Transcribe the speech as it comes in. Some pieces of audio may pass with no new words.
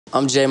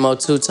I'm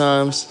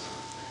Jmo2Times,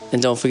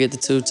 and don't forget the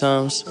 2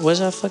 times. What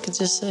did I fucking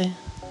just say?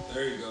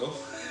 There you go.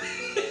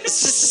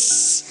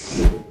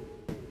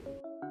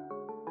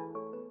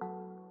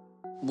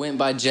 Went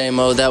by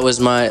Jmo. That was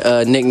my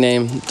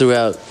nickname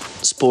throughout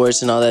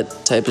sports and all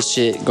that type of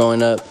shit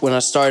growing up. When I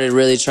started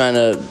really trying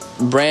to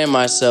brand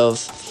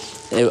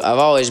myself, I've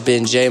always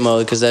been Jmo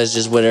because that's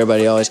just what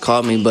everybody always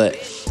called me, but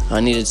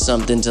I needed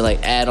something to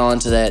like add on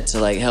to that to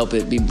like help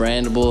it be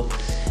brandable.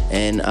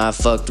 And I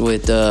fucked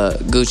with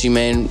Gucci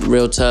Mane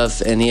real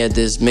tough, and he had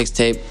this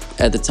mixtape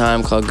at the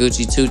time called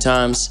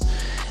Jmo2Times,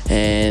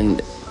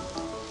 and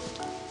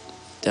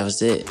that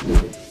was it.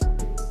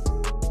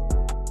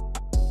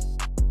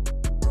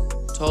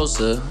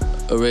 Tulsa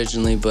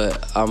originally,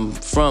 but I'm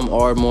from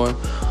Ardmore,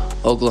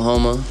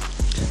 Oklahoma.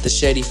 The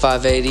Shady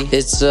 580.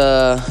 It's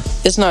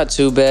not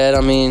too bad.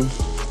 I mean,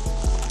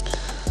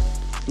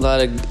 a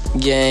lot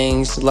of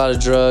gangs, a lot of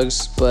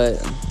drugs,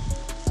 but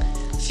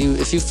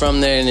if you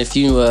from there and if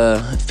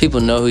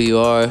people know who you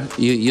are,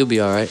 you'll be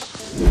all right.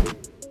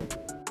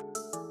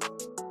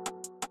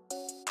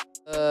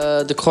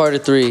 The Carter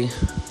 3.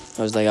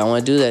 I was like, I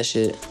want to do that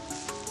shit.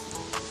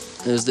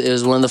 It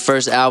was one of the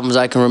first albums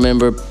I can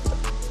remember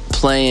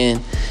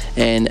playing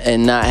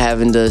and not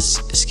having to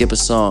skip a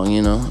song,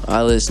 you know.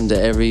 I listened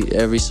to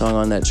every song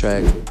on that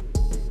track.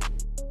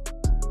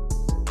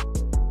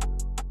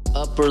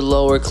 Upper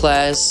lower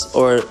class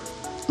or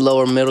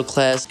lower middle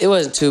class, it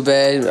wasn't too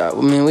bad. I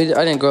mean,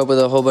 I didn't grow up with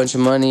a whole bunch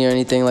of money or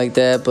anything like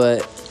that,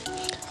 but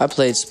I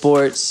played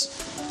sports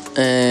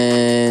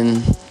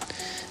and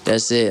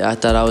that's it. I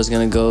thought I was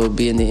gonna go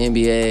be in the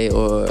NBA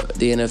or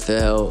the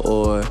NFL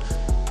or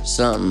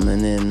something,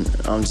 and then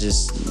I'm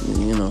just,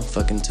 you know,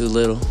 fucking too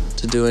little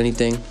to do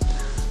anything.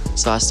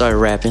 So I started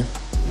rapping.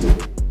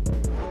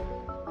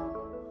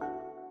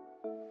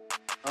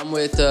 I'm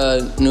with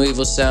New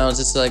Evil Sounds.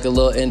 It's like a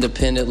little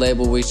independent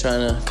label we're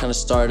trying to kind of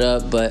start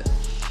up, but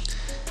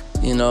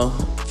you know,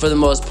 for the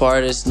most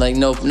part, it's like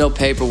no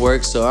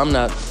paperwork, so I'm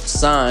not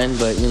signed,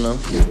 but you know.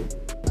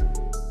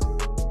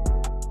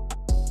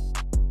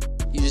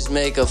 You just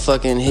make a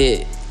fucking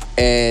hit,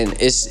 and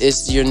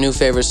it's your new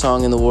favorite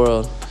song in the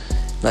world.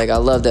 Like, I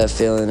love that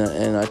feeling,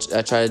 and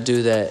I try to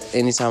do that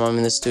anytime I'm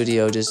in the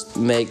studio. Just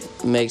make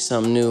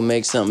something new,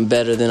 make something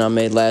better than I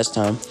made last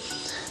time.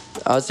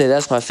 I would say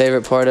that's my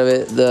favorite part of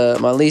it.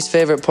 My least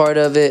favorite part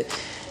of it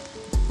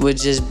would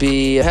just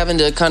be having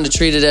to kind of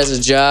treat it as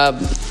a job,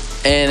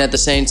 and at the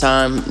same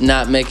time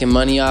not making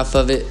money off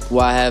of it.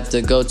 Why I have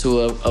to go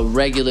to a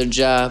regular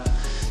job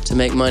to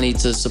make money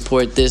to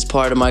support this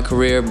part of my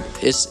career.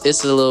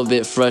 It's a little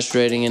bit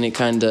frustrating, and it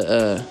kind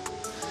of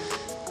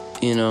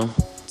you know,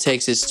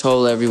 takes its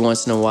toll every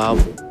once in a while.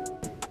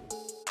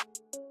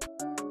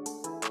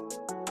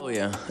 Oh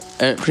yeah,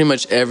 and pretty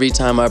much every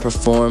time I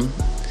perform,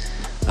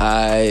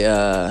 I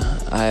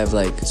have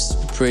like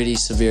pretty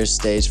severe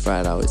stage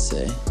fright, I would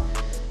say.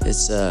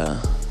 It's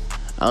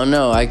I don't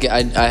know, I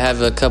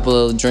have a couple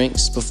of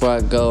drinks before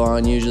I go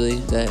on usually.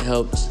 That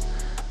helps.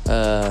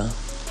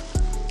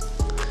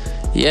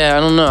 Yeah, I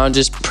don't know, I'm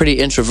just pretty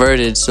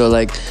introverted, so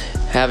like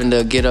having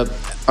to get up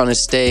on a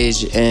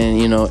stage and,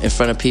 you know, in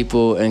front of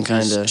people and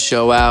kind of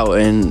show out,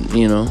 and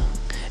you know,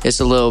 it's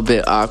a little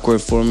bit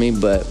awkward for me,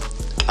 but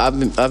I've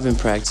been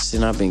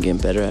practicing. I've been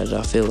getting better at it,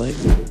 I feel like.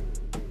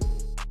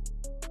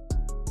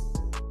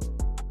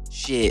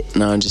 Shit,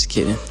 no, I'm just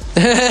kidding.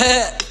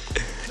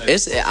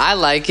 I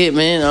like it,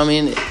 man. I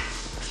mean,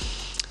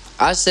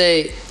 I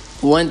say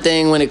one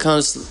thing when it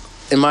comes,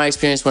 in my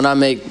experience, when I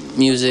make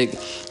music,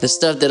 the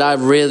stuff that I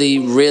really,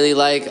 really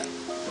like,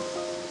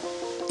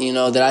 you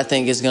know, that I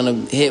think is gonna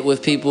hit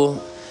with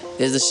people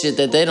is the shit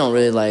that they don't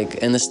really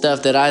like. And the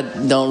stuff that I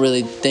don't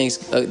really think's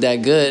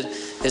that good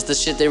is the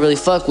shit they really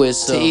fuck with.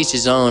 So to each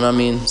his own. I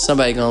mean,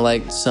 somebody gonna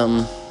like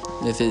something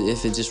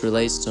if it just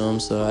relates to them.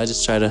 So I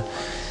just try to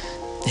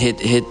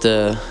hit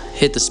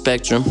the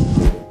spectrum.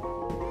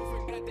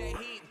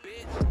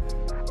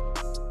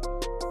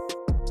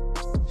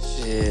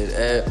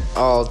 Shit,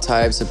 all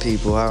types of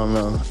people, I don't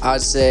know.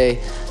 I'd say,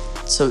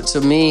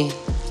 to me,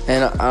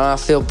 and I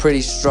feel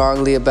pretty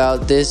strongly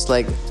about this,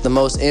 like the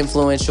most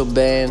influential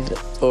band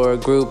or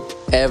group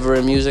ever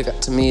in music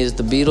to me is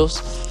the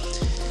Beatles.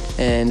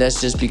 And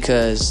that's just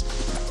because,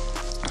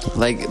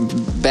 like,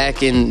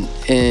 back in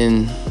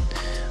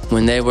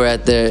when they were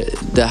at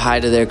the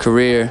height of their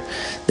career,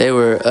 they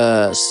were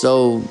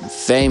so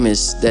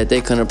famous that they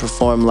couldn't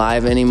perform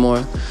live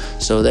anymore.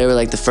 So they were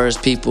like the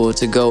first people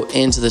to go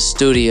into the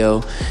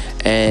studio,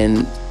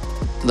 and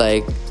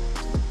like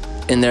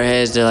in their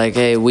heads they're like,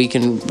 hey, we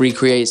can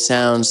recreate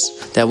sounds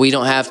that we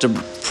don't have to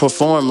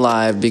perform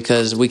live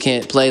because we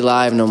can't play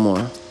live no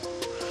more.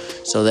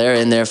 So they're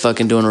in there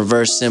fucking doing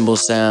reverse cymbal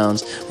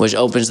sounds, which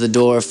opens the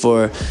door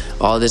for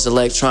all this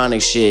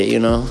electronic shit, you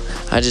know?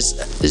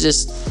 It's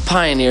just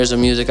pioneers of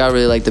music. I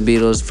really like the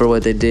Beatles for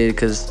what they did,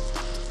 because,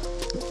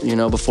 you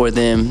know, before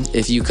them,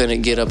 if you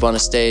couldn't get up on a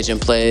stage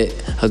and play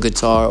a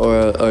guitar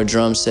or a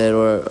drum set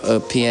or a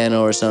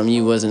piano or something,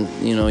 you wasn't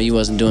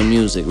doing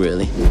music,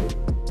 really.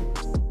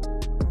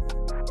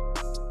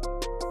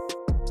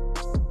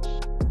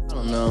 I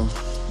don't know. know,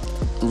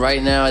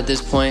 right now at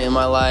this point in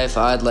my life,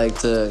 I'd like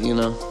to, you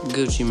know,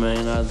 Gucci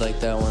Mane, I'd like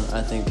that one.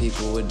 I think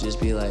people would just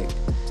be like,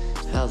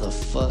 how the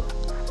fuck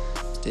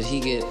did he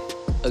get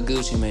a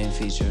Gucci Mane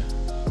feature?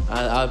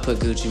 I'd put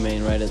Gucci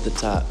Mane right at the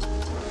top.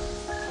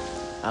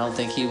 I don't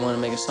think he'd want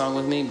to make a song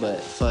with me,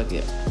 but fuck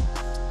it.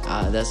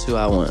 That's who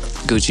I want,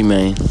 Gucci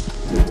Mane.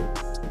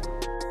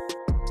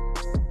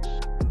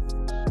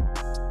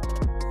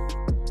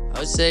 I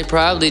would say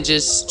probably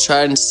just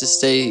trying to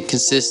stay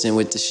consistent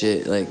with the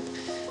shit. Like,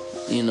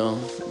 you know,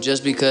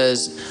 just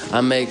because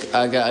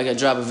I got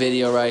drop a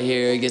video right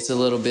here, it gets a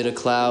little bit of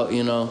clout,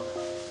 you know.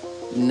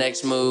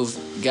 Next move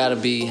gotta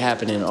be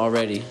happening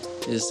already.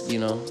 You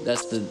know,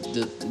 that's the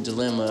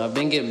dilemma. I've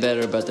been getting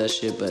better about that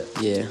shit, but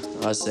yeah,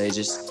 I'd say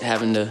just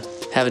having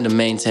to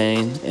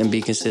maintain and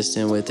be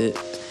consistent with it.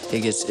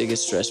 It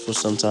gets stressful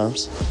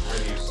sometimes.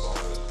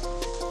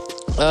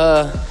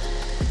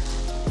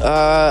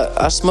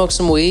 I smoke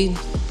some weed,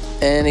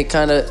 and it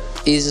kind of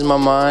eases my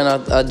mind.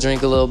 I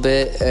drink a little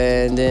bit,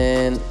 and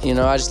then, you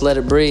know, I just let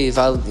it breathe.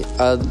 I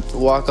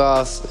walk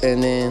off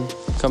and then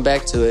come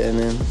back to it, and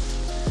then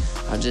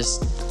I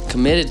just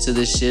committed to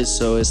this shit.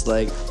 So it's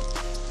like,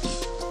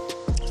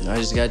 I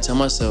just gotta tell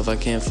myself I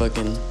can't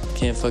fucking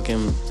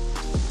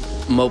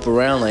mope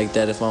around like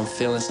that. If I'm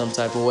feeling some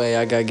type of way,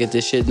 I gotta get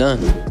this shit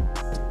done.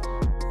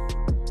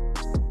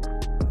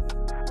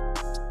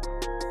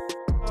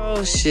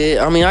 Oh shit,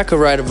 I mean, I could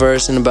write a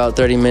verse in about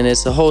 30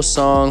 minutes. The whole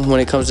song, when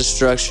it comes to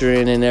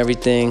structuring and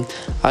everything,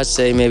 I'd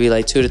say maybe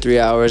like 2 to 3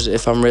 hours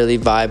if I'm really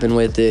vibing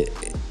with it.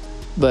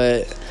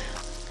 But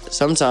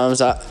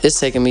sometimes it's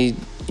taking me,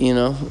 you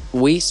know,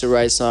 weeks to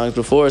write songs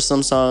before.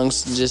 Some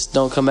songs just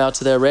don't come out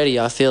till they're ready,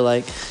 I feel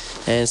like.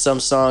 And some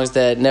songs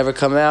that never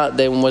come out,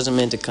 they wasn't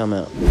meant to come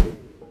out.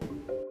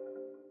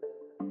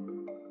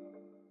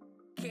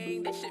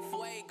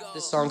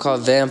 This song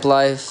called Vamp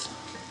Life,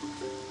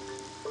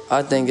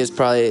 I think it's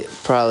probably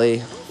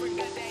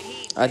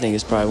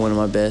one of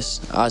my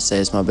best. I'd say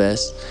it's my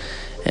best.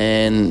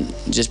 And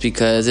just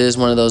because it is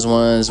one of those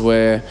ones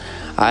where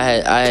I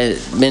had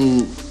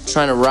been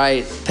trying to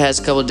write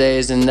past couple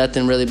days and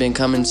nothing really been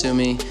coming to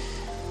me,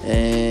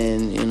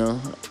 and you know,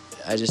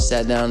 I just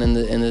sat down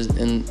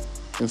in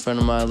front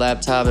of my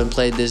laptop and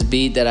played this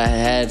beat that I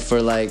had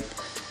for like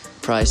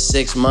probably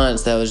 6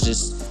 months that was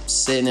just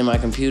sitting in my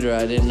computer.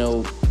 I didn't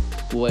know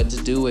what to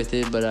do with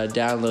it, but I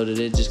downloaded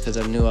it just because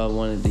I knew I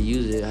wanted to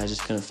use it. I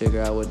just couldn't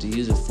figure out what to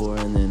use it for,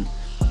 and then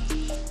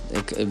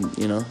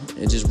you know,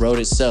 it just wrote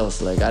itself.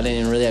 Like, I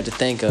didn't really have to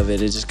think of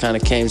it. It just kind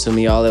of came to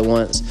me all at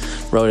once.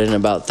 Wrote it in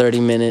about 30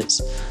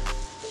 minutes.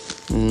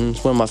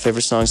 It's one of my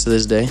favorite songs to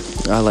this day.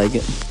 I like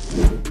it.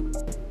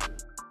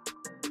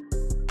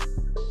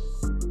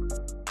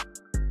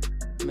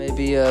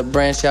 Maybe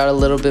branch out a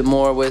little bit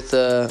more with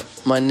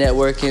my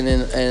networking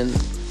and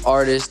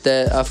artists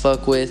that I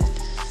fuck with.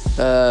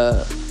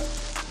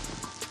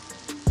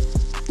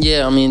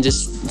 Yeah, I mean,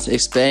 just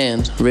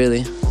expand,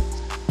 really.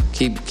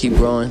 Keep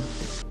growing.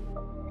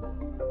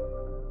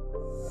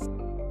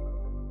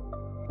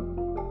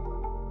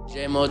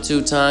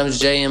 Jmo2Times,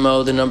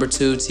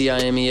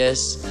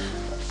 Jmo2Times.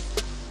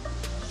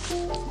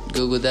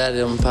 Google that,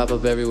 it'll pop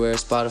up everywhere.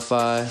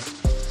 Spotify,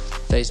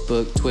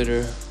 Facebook,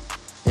 Twitter,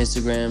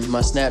 Instagram.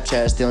 My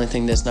Snapchat is the only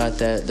thing that's not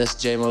that. That's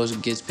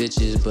Jmo Gets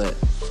Bitches, but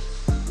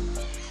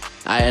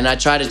I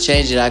tried to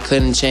change it. I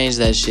couldn't change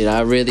that shit.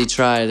 I really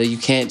tried. You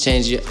can't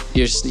change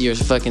your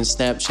fucking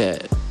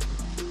Snapchat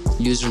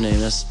username.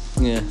 That's,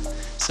 yeah,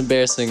 it's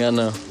embarrassing, I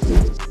know.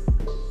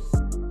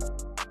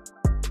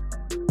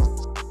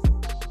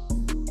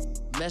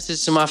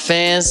 Message to my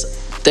fans,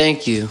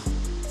 thank you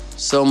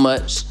so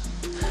much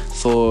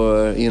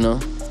for, you know,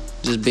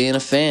 just being a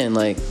fan.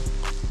 Like,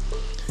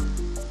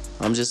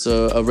 I'm just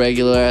a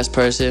regular ass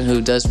person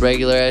who does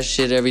regular ass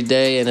shit every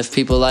day, and if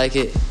people like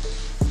it,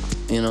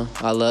 you know,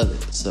 I love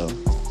it. So,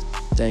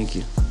 thank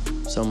you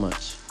so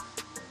much.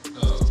 Do an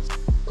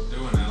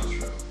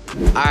outro.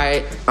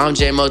 Alright, I'm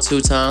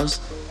Jmo2Times.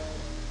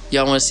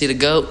 Y'all wanna see the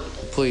goat?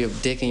 Pull your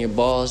dick and your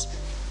balls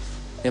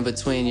in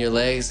between your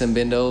legs and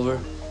bend over.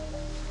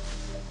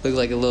 Look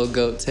like a little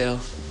goat tail.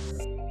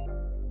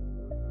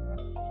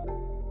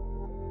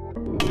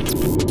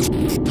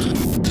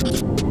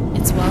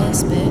 It's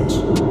Wallace, bitch.